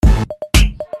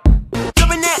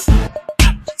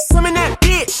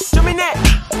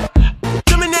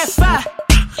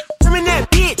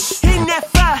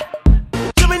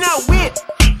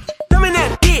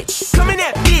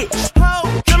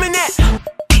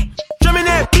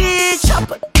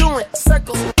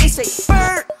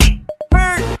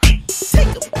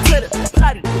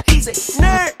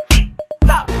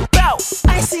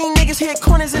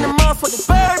corners in the motherfucking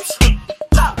burbs.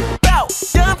 Pop out,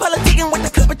 done politicking with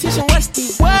the competition. What's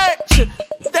the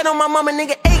word? That on my mama,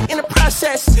 nigga, ate in the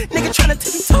process. Nigga tryna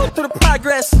tippy-toe through the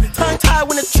progress. Tongue-tied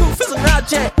when the truth is an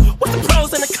object. What's the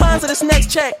pros and the cons of this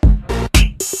next check?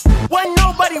 Wasn't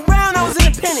nobody round, I was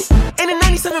independent. In a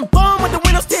 97 bomb with the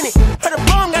windows tinted. Heard a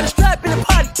bomb, got a strap in the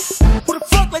party. Who the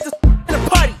fuck like this in the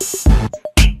party?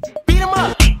 Beat 'em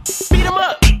up, beat 'em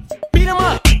up, beat 'em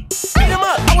up, beat 'em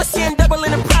up. I was seeing double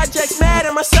in the projects, mad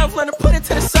at myself, learned to put it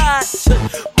to the side.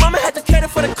 Mama had to cater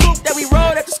for the coupe that we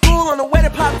rode after school on the way to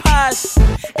Popeyes.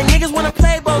 And niggas wanna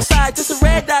play both sides, it's a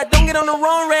red dot, don't get on the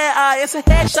wrong red eye. It's a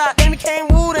headshot, then we can't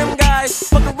woo them guys.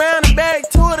 Fuck around and bag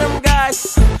two of them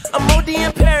guys. I'm OD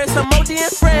in Paris, I'm OD in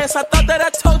France. I thought that I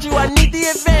told you I need the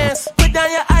advance. Put down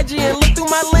your IG and look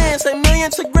through my lens. A million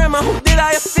to grandma, who did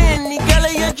I offend? The girl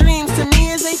of your dreams to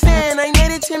me is a fan. I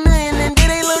made it 10 million and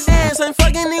did a little dance. I'm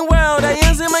fucking the world, I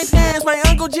ends in my pants. My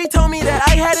Uncle G told me that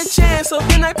I had a chance. So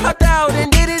then I popped out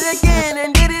and did it again,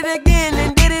 and did it again,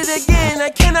 and did it again. I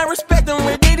cannot respect him,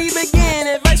 where did he begin?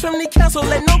 Advice from the council,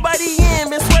 let nobody in.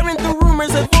 Been swearing through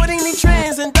rumors, avoiding the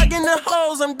trends. And ducking the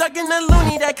hoes, I'm ducking the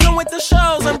loony that come with the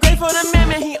shows. I'm grateful to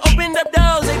man, he opened up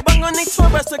doors. They bung on their tour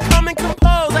bus to come and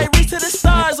compose. I reach to the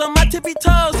stars on my tippy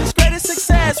toes. This greatest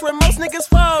success where most niggas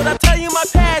fold. I tell you my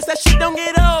past, that shit don't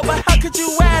get old. But how could you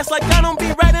ask? Like I don't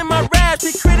be writing my raps.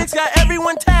 The critics got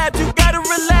everyone tapped. You gotta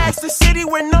relax. The city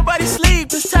where nobody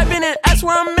sleeps. Just tap in and ask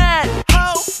where I'm at.